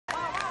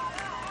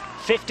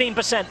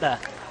15% there.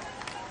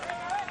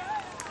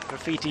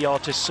 Graffiti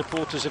artists,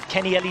 supporters of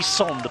Kenny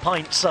Elisson, the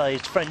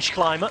pint-sized French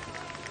climber.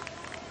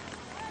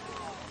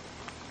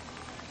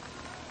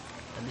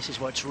 And this is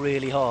where it's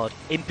really hard.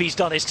 Impey's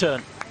done his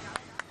turn.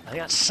 I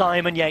think that's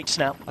Simon Yates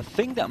now. I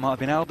think that might have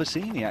been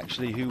Albacini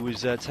actually who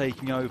was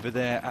taking over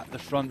there at the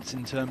front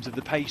in terms of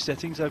the pace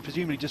setting. So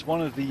presumably just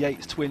one of the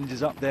Yates twins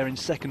is up there in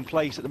second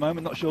place at the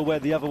moment. Not sure where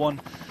the other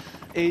one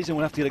is, and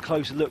we'll have to get a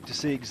closer look to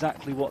see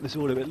exactly what this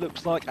order. It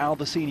looks like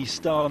Albacini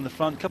start on the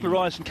front. A couple of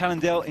riders from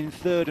Cannondale in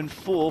third and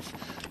fourth.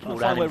 Trying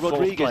to find where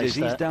Rodriguez is.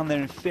 He's down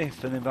there in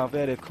fifth, and then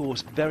Valverde, of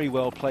course, very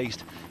well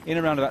placed in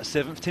around about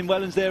seventh. Tim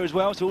Whelan's there as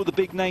well, so all the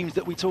big names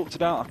that we talked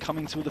about are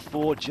coming to the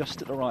fore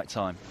just at the right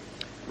time.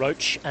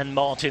 Roach and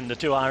Martin, the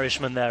two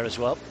Irishmen there as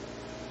well.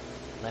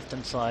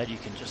 Left-hand side, you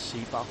can just see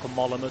Bauke and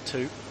Molema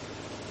too.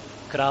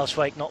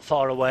 Kruiswijk not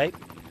far away.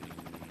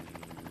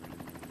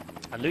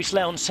 And Luis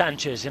Leon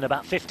Sanchez in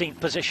about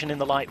 15th position in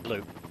the light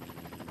blue.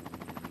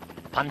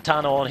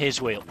 Pantano on his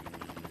wheel.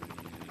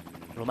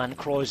 Roman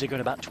Kreuziger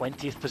in about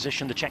 20th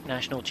position, the Czech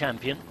national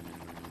champion.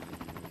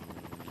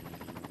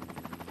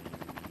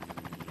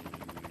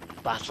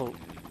 Battle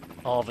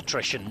of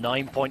attrition,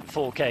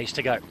 9.4 Ks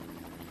to go.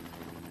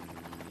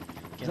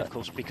 Again, of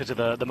course, because of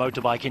the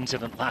motorbike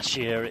incident last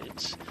year,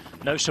 it's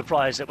no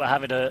surprise that we're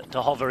having to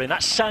hover in.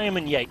 That's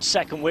Simon Yates'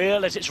 second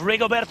wheel, as it's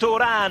Rigoberto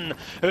Urán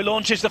who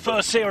launches the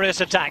first serious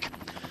attack.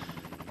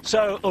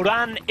 So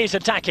Urán is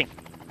attacking,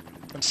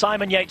 and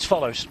Simon Yates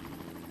follows.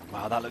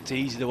 Wow, that looked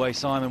easy the way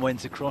Simon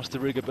went across to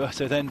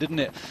Rigoberto then, didn't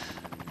it?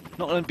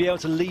 Not going to be able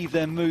to leave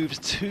their moves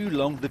too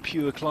long, the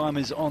pure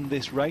climbers on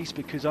this race,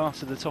 because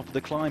after the top of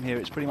the climb here,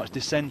 it's pretty much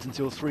descent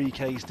until 3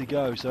 Ks to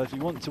go. So if you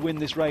want to win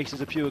this race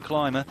as a pure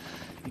climber,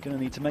 you're going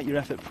to need to make your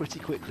effort pretty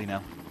quickly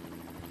now.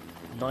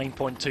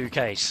 9.2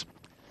 Ks.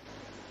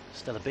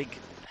 Still a big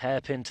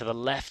hairpin to the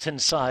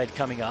left-hand side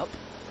coming up.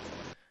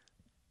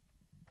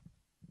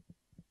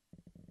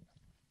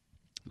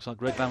 Looks like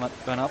Greg Van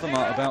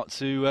Avermaet about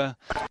to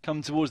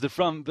come towards the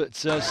front, but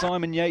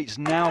Simon Yates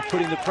now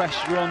putting the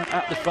pressure on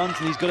at the front,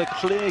 and he's got a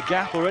clear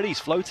gap already. He's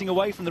floating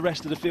away from the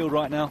rest of the field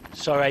right now.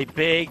 So a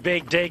big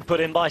dig put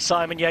in by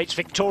Simon Yates,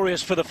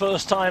 victorious for the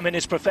first time in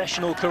his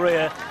professional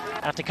career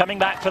after coming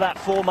back for that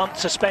 4-month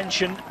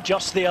suspension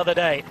just the other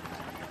day.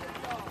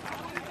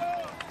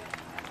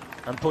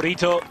 And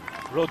Purito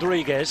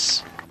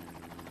Rodriguez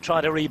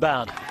tried to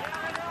rebound.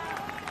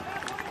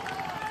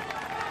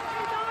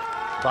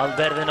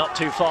 Valverde not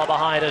too far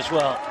behind as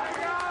well.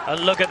 And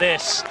look at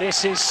this.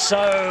 This is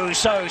so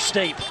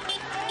steep.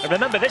 And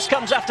remember, this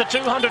comes after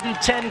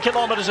 210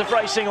 kilometers of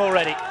racing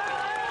already.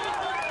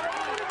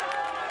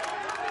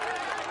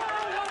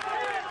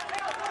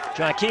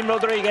 Joaquim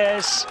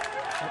Rodriguez.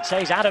 It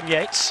says Adam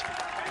Yates.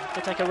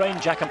 Could take a rain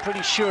jack. I'm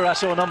pretty sure I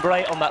saw number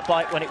 8 on that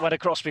bike when it went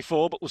across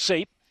before, but we'll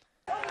see.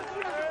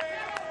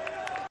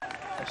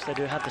 Yes, they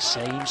do have the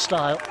same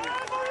style.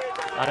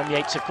 Adam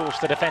Yates, of course,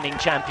 the defending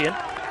champion.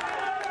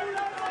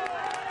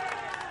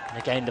 And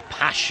again, the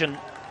passion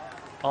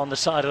on the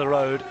side of the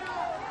road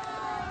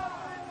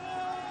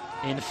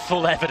in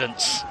full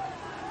evidence.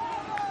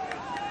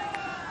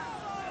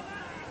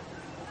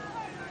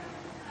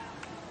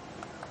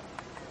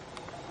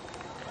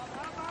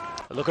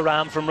 A look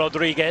around from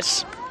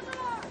Rodriguez.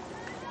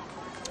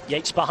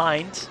 Yates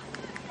behind.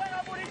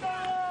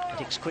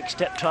 Takes quick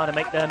step trying to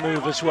make their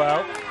move as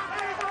well.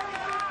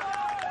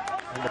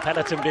 And the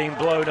peloton being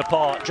blown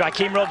apart.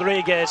 Joaquim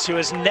Rodriguez, who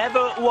has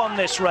never won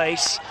this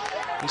race.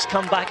 He's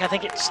come back, I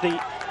think it's the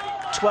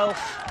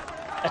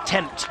 12th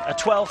attempt, a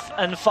 12th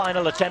and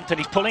final attempt, and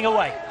he's pulling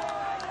away.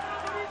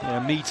 Yeah,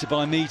 metre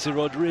by metre,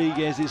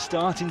 Rodriguez is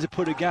starting to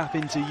put a gap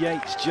into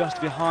Yates just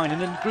behind, and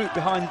then the group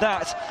behind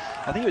that,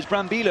 I think it was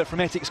Brambilla from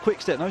Ethics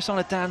Quickstep. No sign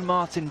of Dan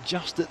Martin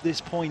just at this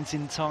point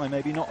in time,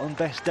 maybe not on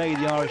best day,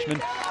 the Irishman.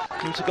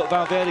 We've also got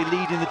Valverde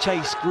leading the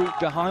chase group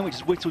behind, which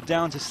is whittled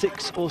down to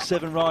 6 or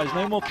 7 riders.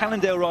 No more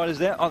Cannondale riders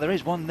there. Oh, there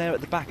is one there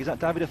at the back. Is that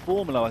Davide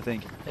Formolo, I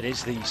think? It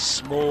is the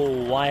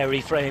small,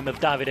 wiry frame of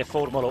Davide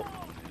Formolo.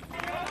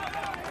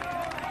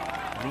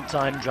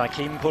 Meantime,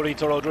 Joaquim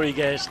Purito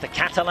Rodriguez, the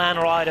Catalan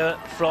rider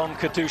from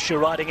Katusha,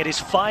 riding at his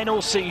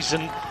final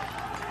season.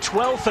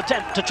 12th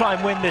attempt to try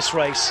and win this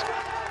race.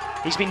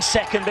 He's been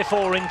second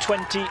before in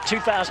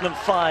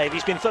 2005.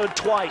 He's been third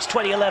twice,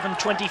 2011,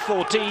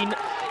 2014.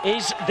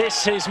 Is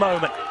this his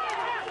moment?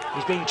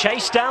 He's being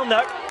chased down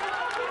though.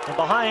 And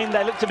behind,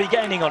 they look to be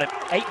gaining on him.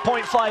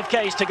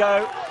 8.5 Ks to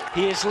go.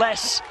 He is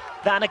less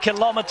than a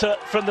kilometre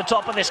from the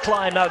top of this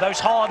climb now.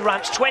 Those hard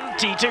ramps,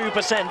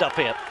 22% up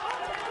here.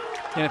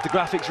 Yeah, if the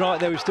graphic's right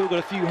there, we've still got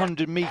a few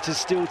hundred metres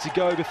still to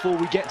go before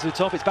we get to the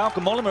top. It's Bauke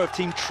Molema of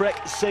Team Trek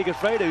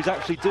Segafredo who's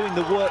actually doing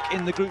the work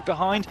in the group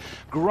behind,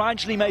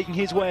 gradually making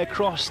his way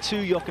across to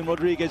Joaquim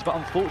Rodriguez, but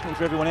unfortunately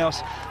for everyone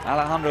else,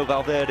 Alejandro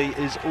Valverde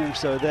is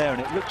also there,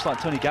 and it looks like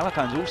Tony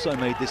Gallopin's also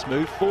made this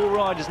move. 4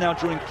 riders now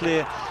drawing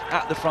clear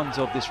at the front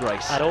of this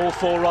race. And all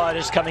 4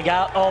 riders coming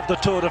out of the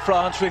Tour de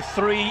France with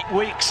 3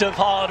 weeks of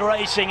hard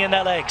racing in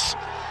their legs.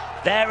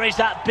 There is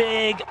that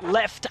big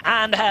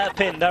left-hand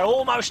hairpin. They're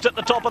almost at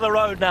the top of the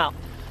road now.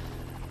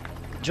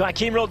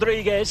 Joaquim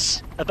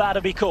Rodriguez about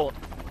to be caught.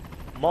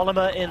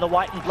 Molema in the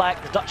white and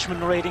black, the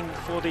Dutchman raiding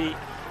for the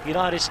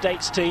United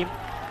States team.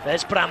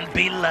 There's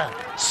Brambilla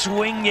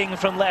swinging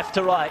from left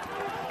to right.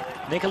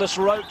 Nicholas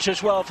Roach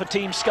as well for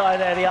Team Sky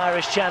there, the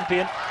Irish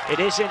champion. It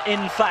is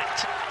in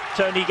fact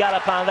Tony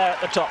Galopin there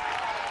at the top.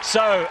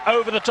 So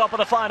over the top of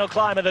the final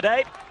climb of the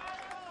day,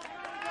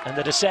 and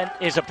the descent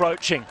is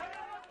approaching.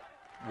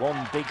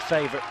 One big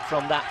favourite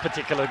from that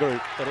particular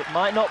group, but it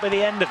might not be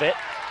the end of it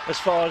as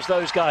far as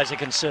those guys are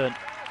concerned.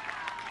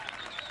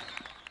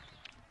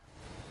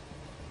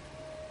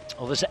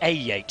 Well, there's A.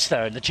 Yates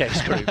there in the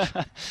chase group.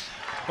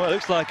 Well, it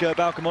looks like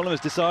Bauke Molema has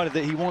decided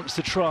that he wants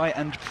to try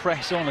and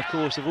press on. Of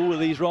course, of all of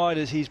these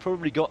riders, he's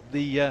probably got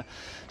the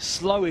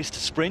slowest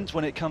sprint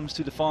when it comes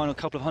to the final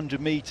couple of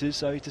 100 metres,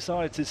 so he's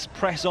decided to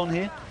press on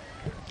here.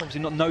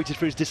 Obviously not noted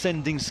for his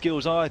descending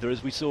skills either,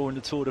 as we saw in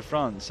the Tour de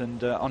France,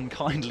 and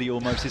unkindly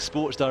almost his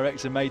sports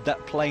director made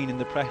that plain in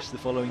the press the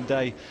following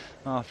day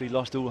after he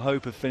lost all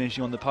hope of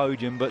finishing on the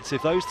podium. But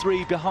if those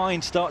three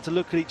behind start to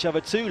look at each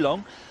other too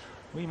long,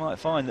 we might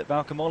find that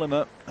Bauke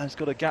Molema has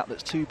got a gap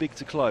that's too big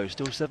to close.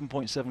 Still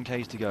 7.7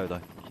 k's to go though.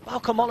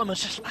 Bauke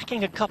Molema's just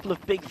lacking a couple of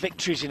big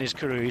victories in his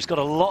career. He's got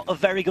a lot of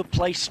very good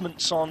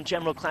placements on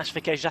general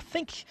classification. I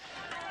think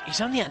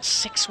he's only had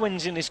 6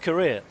 wins in his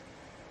career.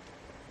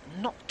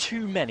 Not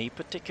too many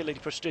particularly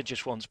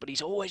prestigious ones, but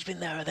he's always been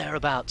there or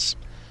thereabouts.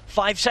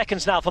 5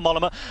 seconds now for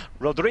Molema.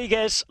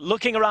 Rodriguez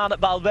looking around at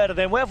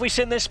Valverde. Where have we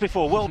seen this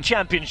before? World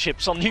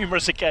Championships on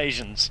numerous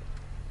occasions.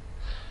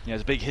 Yeah,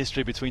 there's a big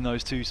history between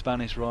those two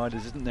Spanish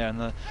riders, isn't there?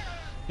 And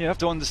you have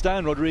to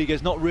understand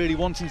Rodriguez not really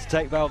wanting to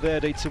take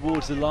Valverde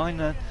towards the line.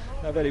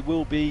 Valverde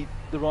will be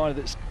the rider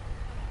that's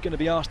going to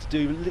be asked to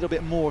do a little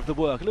bit more of the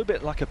work, a little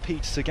bit like a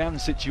Pete Sagan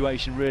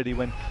situation really,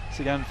 when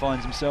Sagan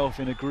finds himself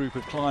in a group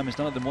of climbers.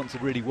 None of them want to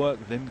really work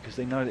with him because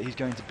they know that he's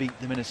going to beat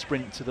them in a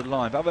sprint to the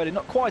line. Valverde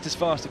not quite as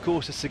fast, of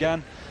course, as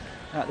Sagan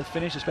at the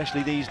finish,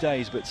 especially these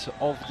days, but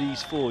of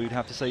these four you'd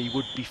have to say he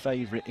would be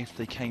favourite if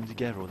they came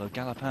together, although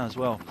Galopin as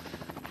well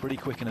pretty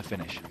quick in a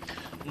finish.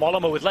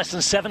 Molema with less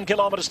than 7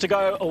 kilometres to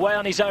go, away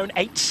on his own.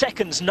 8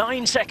 seconds,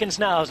 9 seconds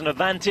now as an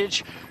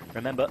advantage.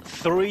 Remember,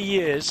 3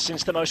 years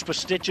since the most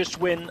prestigious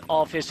win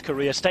of his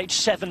career, stage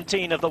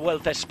 17 of the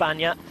Vuelta a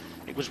España.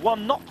 It was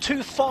won not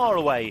too far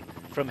away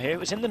from here. It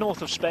was in the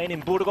north of Spain,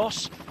 in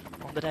Burgos.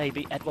 On the day,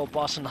 beat Edvald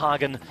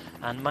Boasson-Hagen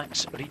and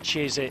Max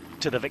Richese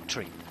to the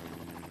victory.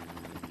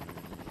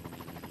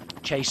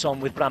 Chase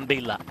on with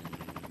Brambilla.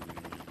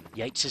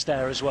 Yates is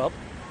there as well.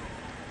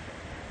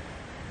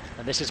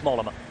 And this is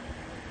Molema.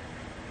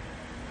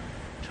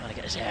 Trying to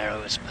get as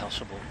aero as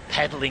possible.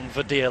 Pedalling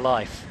for dear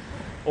life.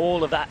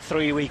 All of that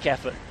 3-week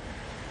effort.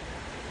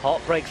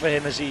 Heartbreak for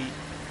him as he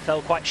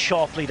fell quite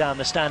sharply down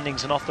the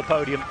standings and off the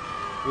podium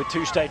with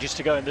 2 stages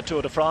to go in the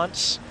Tour de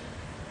France.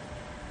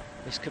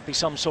 This could be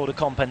some sort of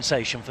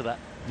compensation for that.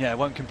 Yeah, it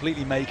won't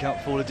completely make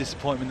up for the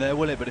disappointment there,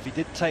 will it? But if he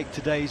did take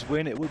today's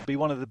win, it would be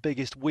one of the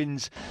biggest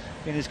wins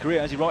in his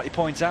career. As he rightly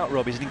points out,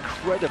 Rob, he's an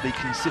incredibly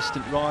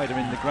consistent rider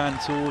in the Grand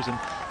Tours and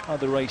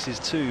other races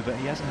too, but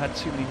he hasn't had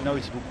too many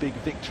notable big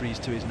victories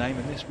to his name,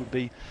 and this would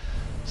be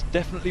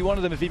definitely one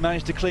of them if he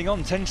managed to cling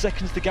on. 10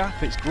 seconds the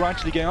gap, it's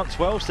gradually going up.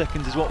 12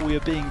 seconds is what we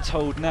are being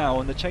told now,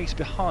 and the chase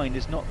behind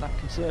is not that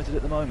concerted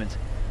at the moment.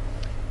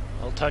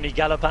 Well, Tony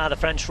Galopin, the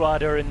French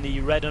rider in the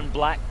red and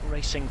black,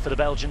 racing for the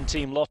Belgian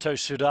team Lotto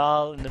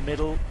Soudal in the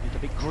middle with the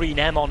big green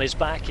M on his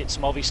back. It's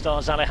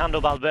Movistar's Alejandro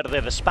Valverde,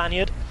 the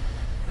Spaniard,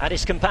 and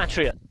his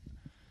compatriot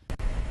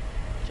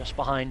just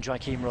behind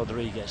Joaquim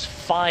Rodriguez.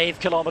 5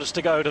 kilometres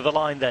to go to the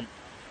line then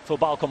for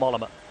Bauke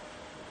Molema.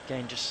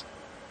 Again, just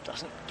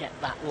doesn't get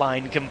that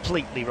line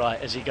completely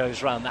right as he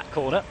goes round that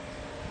corner.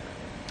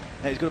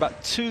 He's got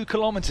about 2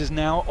 kilometres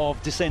now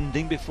of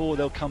descending before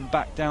they'll come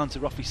back down to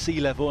roughly sea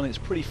level, and it's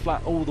pretty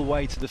flat all the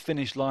way to the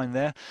finish line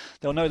there.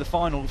 They'll know the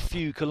final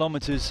few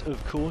kilometres,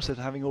 of course, as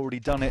having already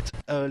done it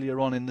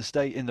earlier on in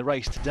the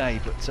race today.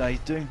 But he's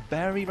doing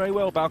very, very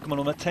well, Bauke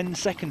Molema. 10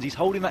 seconds. He's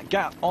holding that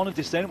gap on a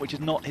descent, which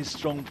is not his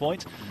strong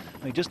point.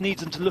 And he just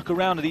needs them to look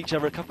around at each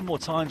other a couple more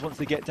times once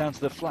they get down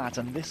to the flat,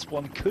 and this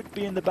one could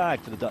be in the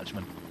bag for the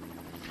Dutchman.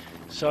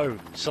 So,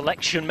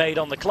 selection made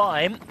on the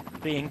climb,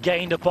 being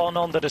gained upon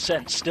on the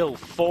descent. Still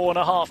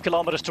 4.5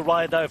 kilometres to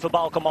ride though for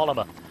Bauke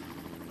Molema.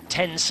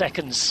 10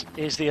 seconds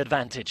is the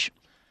advantage.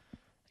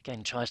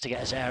 Again, tries to get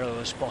as aero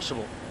as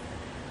possible.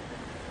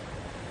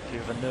 If you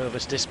have a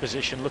nervous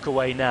disposition, look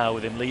away now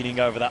with him leaning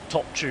over that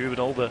top tube and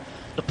all the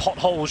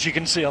potholes you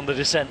can see on the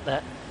descent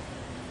there.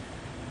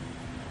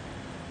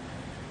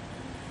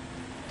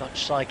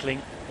 Dutch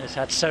cycling has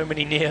had so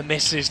many near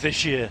misses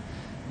this year.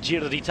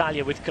 Giro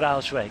d'Italia with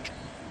Kruiswijk.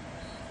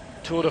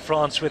 Tour de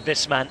France with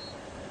this man.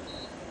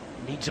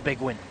 Needs a big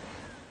win.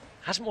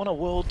 Hasn't won a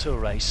World Tour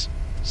race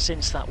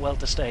since that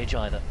Vuelta stage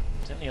either.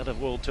 His only other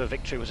World Tour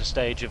victory was a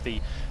stage of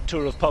the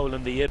Tour of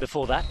Poland the year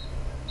before that.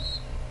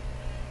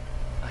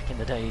 Back in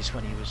the days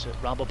when he was at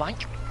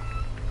Rabobank.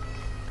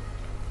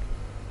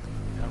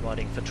 Now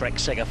riding for Trek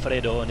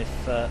Segafredo, and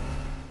if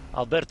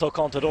Alberto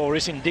Contador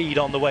is indeed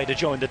on the way to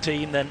join the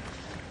team, then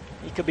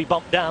he could be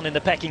bumped down in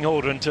the pecking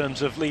order in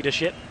terms of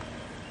leadership.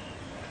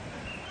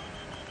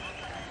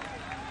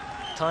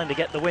 time to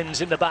get the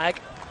wins in the bag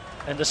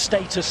and the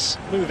status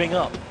moving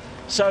up.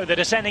 So the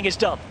descending is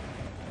done.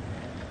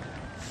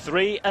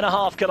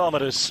 3.5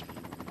 kilometers.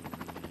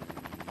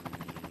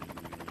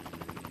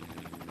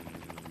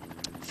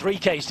 3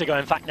 Ks to go,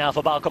 in fact, now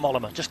for Bauke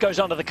Molema. Just goes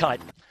under the kite.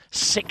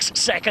 6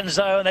 seconds,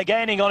 though, and they're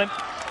gaining on him.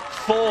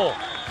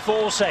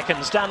 4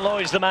 seconds. Dan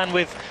Lloyd's the man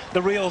with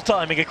the real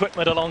timing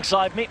equipment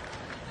alongside me.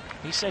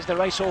 He says the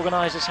race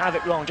organisers have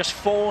it wrong. Just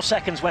 4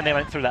 seconds when they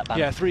went through that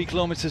band. Yeah, 3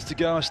 kilometres to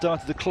go. I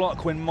started the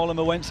clock when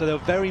Molema went, so they'll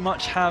very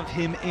much have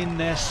him in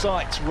their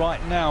sights right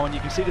now. And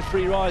you can see the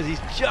 3 riders, he's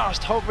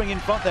just hovering in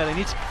front there. They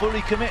need to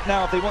fully commit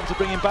now if they want to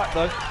bring him back,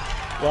 though.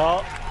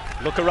 Well,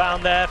 look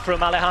around there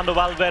from Alejandro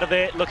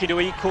Valverde, looking to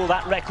equal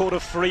that record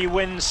of 3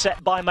 wins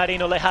set by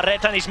Marino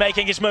Lejarreta, and he's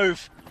making his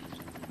move.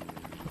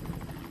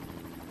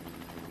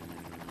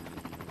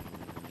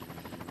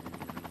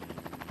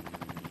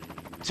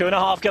 Two and a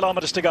half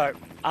kilometres to go.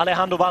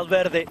 Alejandro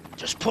Valverde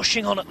just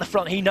pushing on at the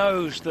front. He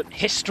knows that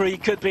history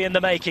could be in the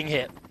making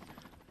here.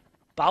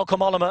 Bauke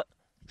Molema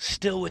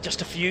still with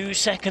just a few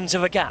seconds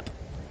of a gap.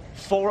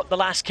 4 at the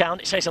last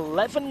count. It says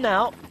 11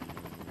 now.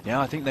 Yeah,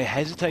 I think they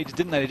hesitated,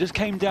 didn't they? They just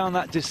came down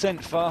that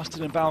descent faster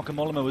than Bauke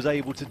Molema was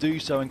able to do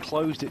so and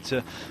closed it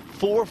to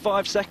 4 or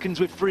 5 seconds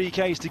with 3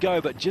 Ks to go.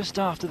 But just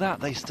after that,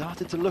 they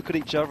started to look at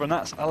each other, and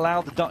that's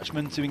allowed the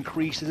Dutchman to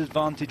increase his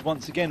advantage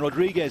once again.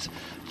 Rodriguez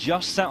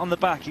just sat on the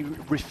back, he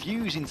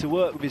refusing to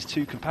work with his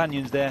 2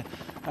 companions there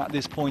at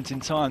this point in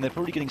time. They're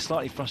probably getting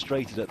slightly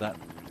frustrated at that.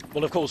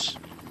 Well, of course,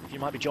 you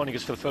might be joining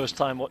us for the first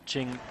time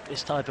watching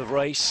this type of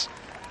race.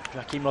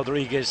 Joaquim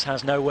Rodriguez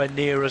has nowhere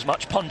near as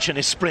much punch in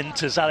his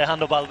sprint as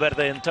Alejandro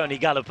Valverde and Tony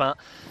Galopin.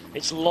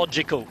 It's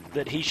logical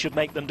that he should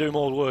make them do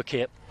more work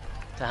here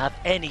to have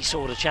any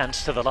sort of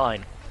chance to the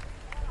line.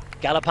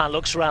 Galopin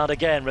looks around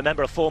again,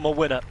 remember, a former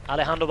winner.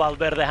 Alejandro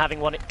Valverde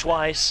having won it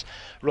twice.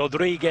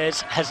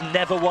 Rodriguez has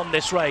never won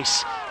this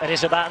race and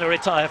is about to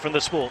retire from the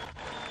sport.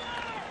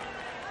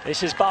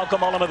 This is Bauke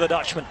Molema, the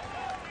Dutchman.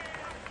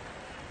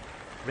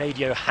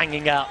 Radio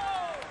hanging out.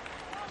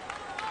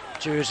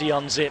 Jersey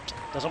unzipped,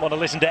 doesn't want to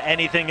listen to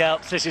anything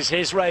else. This is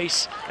his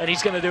race, and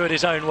he's going to do it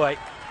his own way.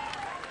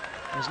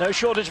 There's no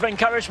shortage of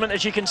encouragement,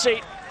 as you can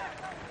see.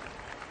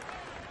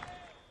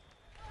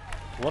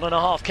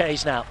 1.5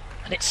 Ks now,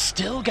 and it's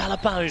still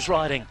Galopin who's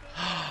riding.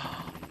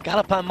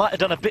 Galopin might have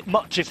done a bit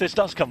much if this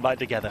does come back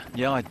together.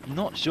 Yeah, I'm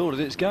not sure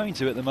that it's going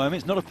to at the moment.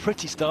 It's not a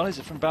pretty style, is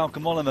it, from Bauke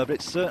Molema, but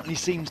it certainly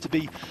seems to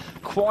be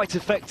quite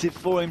effective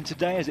for him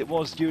today, as it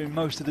was during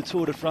most of the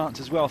Tour de France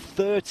as well.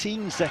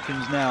 13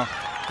 seconds now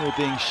are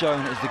being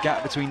shown as the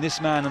gap between this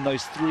man and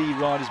those 3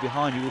 riders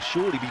behind, who will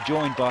surely be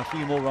joined by a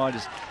few more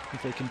riders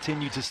if they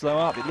continue to slow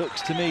up. It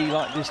looks to me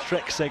like this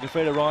Trek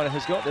Segafredo rider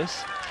has got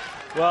this.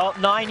 Well,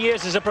 9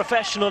 years as a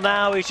professional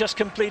now. He's just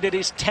completed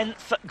his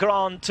 10th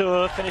Grand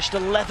Tour, finished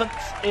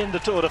 11th in the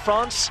Tour de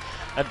France.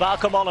 And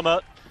Bauke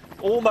Molema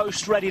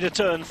almost ready to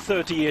turn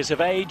 30 years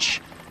of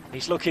age.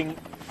 He's looking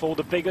for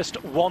the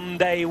biggest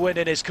one-day win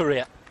in his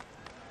career.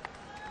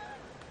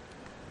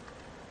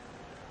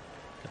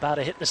 About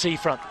to hit the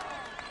seafront.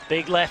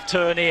 Big left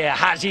turn here.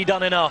 Has he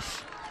done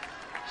enough?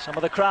 Some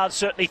of the crowd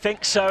certainly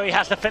think so. He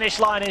has the finish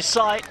line in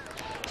sight.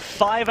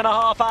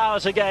 5.5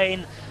 hours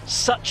again.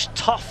 Such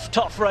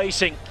tough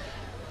racing.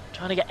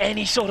 Trying to get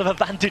any sort of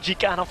advantage he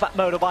can off that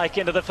motorbike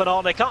into the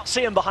finale. They can't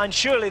see him behind.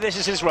 Surely this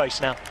is his race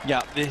now.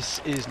 Yeah,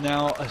 this is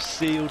now a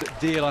sealed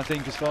deal, I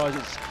think, as far as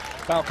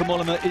Bauke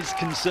Molema is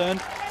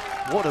concerned.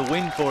 What a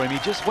win for him. He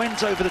just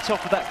went over the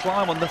top of that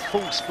climb on the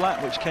false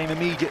flat, which came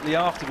immediately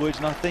afterwards,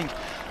 and I think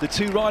the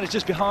 2 riders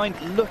just behind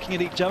looking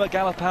at each other,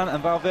 Galopin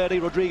and Valverde.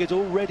 Rodriguez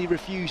already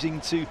refusing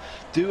to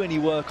do any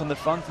work on the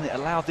front, and it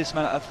allowed this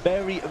man a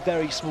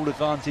very small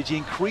advantage. He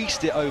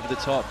increased it over the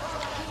top.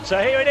 So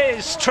here it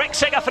is, Trek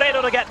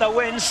Segafredo to get the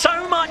win.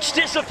 So much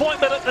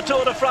disappointment at the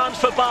Tour de France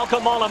for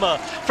Bauke Molema.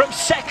 From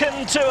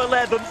 2nd to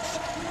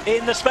 11th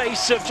in the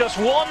space of just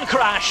 1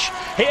 crash.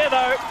 Here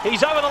though,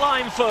 he's over the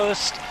line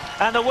first,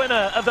 and the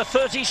winner of the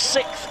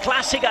 36th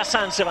CLÁSICA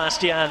San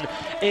Sebastián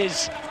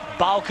is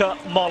Bauke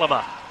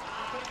Molema.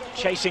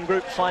 Chasing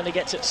group finally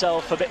gets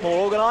itself a bit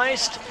more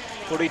organised.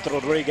 Purito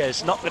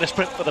Rodriguez not going to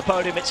sprint for the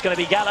podium. It's going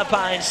to be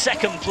Galopin in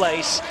 2nd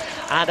place,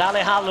 and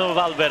Alejandro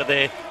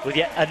Valverde with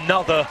yet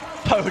another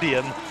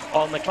podium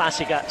on the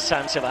CLÁSICA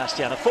San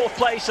Sebastián. A 4th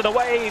place and a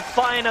wave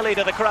finally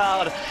to the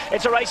crowd.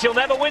 It's a race he'll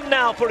never win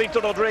now,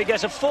 Purito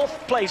Rodriguez. A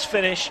 4th place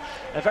finish.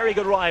 A very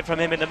good ride from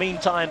him in the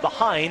meantime.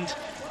 Behind,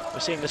 we're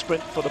seeing the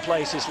sprint for the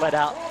places led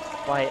out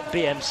by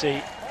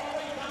BMC.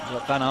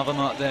 Van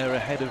Avermaet there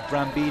ahead of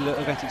Brambila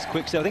of Ethics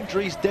Quickstep. I think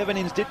Dries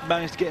Devenins did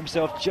manage to get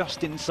himself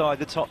just inside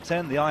the top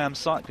 10, the I Am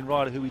Cycling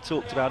rider who we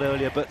talked about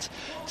earlier, but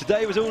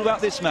today was all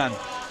about this man.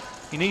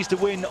 He needs to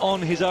win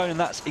on his own, and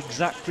that's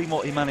exactly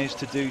what he managed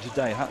to do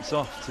today. Hats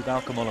off to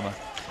Bauke Molema.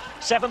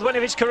 7th win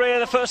of his career,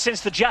 the first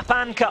since the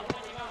Japan Cup.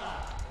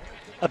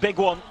 A big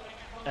one,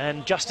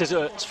 and just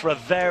deserts for a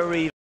very